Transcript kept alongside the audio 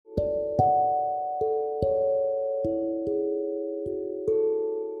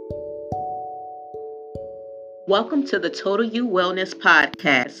Welcome to the Total You Wellness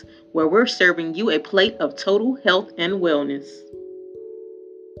Podcast, where we're serving you a plate of total health and wellness.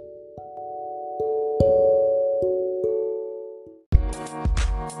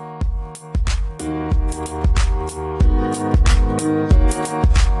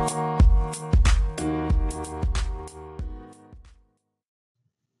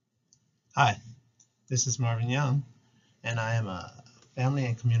 Hi, this is Marvin Young, and I am a Family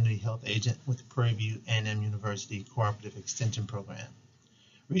and Community Health Agent with the Prairie View A&M University Cooperative Extension Program.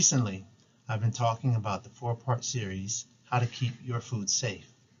 Recently, I've been talking about the four-part series, How to Keep Your Food Safe.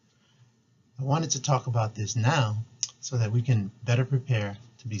 I wanted to talk about this now so that we can better prepare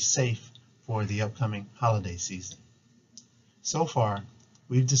to be safe for the upcoming holiday season. So far,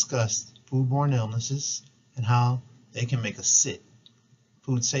 we've discussed foodborne illnesses and how they can make us sick.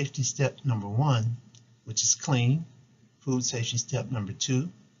 Food safety step number 1, which is clean. Food safety step number 2,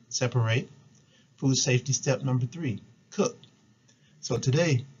 separate. Food safety step number 3, cook. So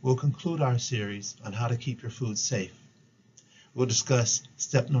today, we'll conclude our series on how to keep your food safe. We'll discuss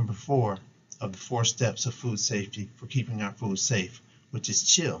step number 4 of the 4 steps of food safety for keeping our food safe, which is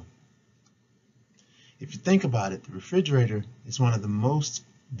chill. If you think about it, the refrigerator is one of the most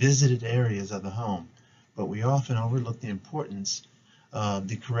visited areas of the home, but we often overlook the importance of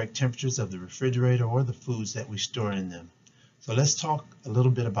the correct temperatures of the refrigerator or the foods that we store in them. So let's talk a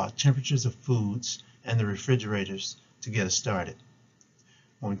little bit about temperatures of foods and the refrigerators to get us started.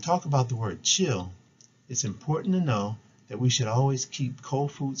 When we talk about the word chill, it's important to know that we should always keep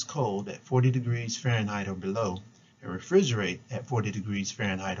cold foods cold at 40 degrees Fahrenheit or below and refrigerate at 40 degrees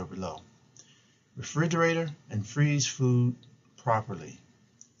Fahrenheit or below. Refrigerate and freeze food properly.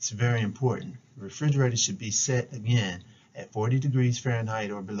 It's very important. The refrigerator should be set again at 40 degrees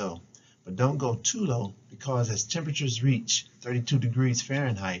Fahrenheit or below, but don't go too low because as temperatures reach 32 degrees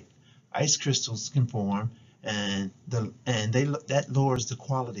Fahrenheit, ice crystals can form and that lowers the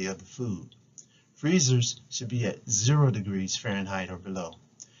quality of the food. Freezers should be at 0 degrees Fahrenheit or below.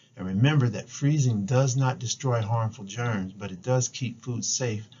 And remember that freezing does not destroy harmful germs, but it does keep food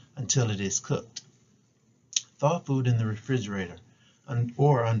safe until it is cooked. Thaw food in the refrigerator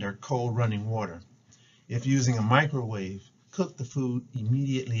or under cold running water. If using a microwave, cook the food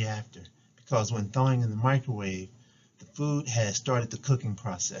immediately after, because when thawing in the microwave, the food has started the cooking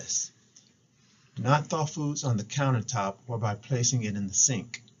process. Do not thaw foods on the countertop or by placing it in the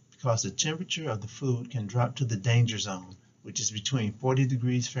sink, because the temperature of the food can drop to the danger zone, which is between 40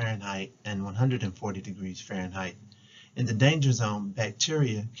 degrees Fahrenheit and 140 degrees Fahrenheit. In the danger zone,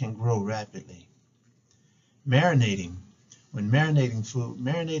 bacteria can grow rapidly. Marinating. When marinating food,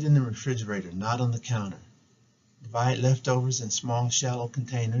 marinate in the refrigerator, not on the counter. Divide leftovers in small, shallow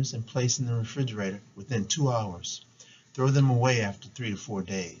containers and place in the refrigerator within 2 hours. Throw them away after 3 to 4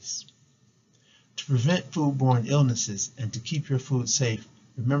 days. To prevent foodborne illnesses and to keep your food safe,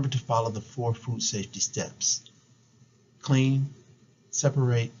 remember to follow the 4 food safety steps. Clean,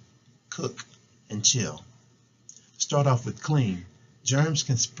 separate, cook, and chill. Start off with clean. Germs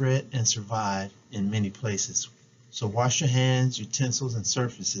can spread and survive in many places, so wash your hands, utensils, and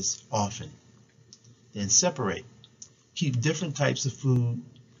surfaces often. Then separate. Keep different types of food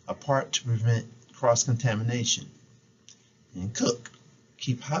apart to prevent cross-contamination. And cook.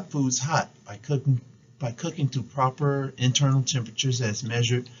 Keep hot foods hot by cooking to proper internal temperatures as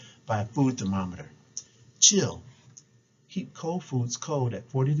measured by a food thermometer. Chill. Keep cold foods cold at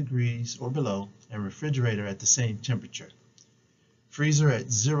 40 degrees or below and refrigerator at the same temperature. Freezer at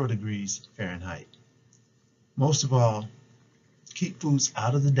 0 degrees Fahrenheit. Most of all, keep foods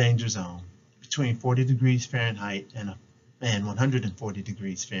out of the danger zone between 40 degrees Fahrenheit and 140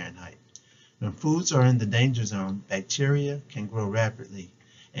 degrees Fahrenheit. When foods are in the danger zone, bacteria can grow rapidly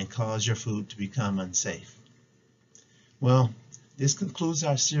and cause your food to become unsafe. Well, this concludes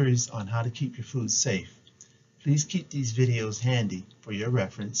our series on how to keep your food safe. Please keep these videos handy for your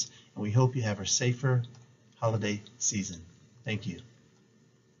reference, and we hope you have a safer holiday season. Thank you.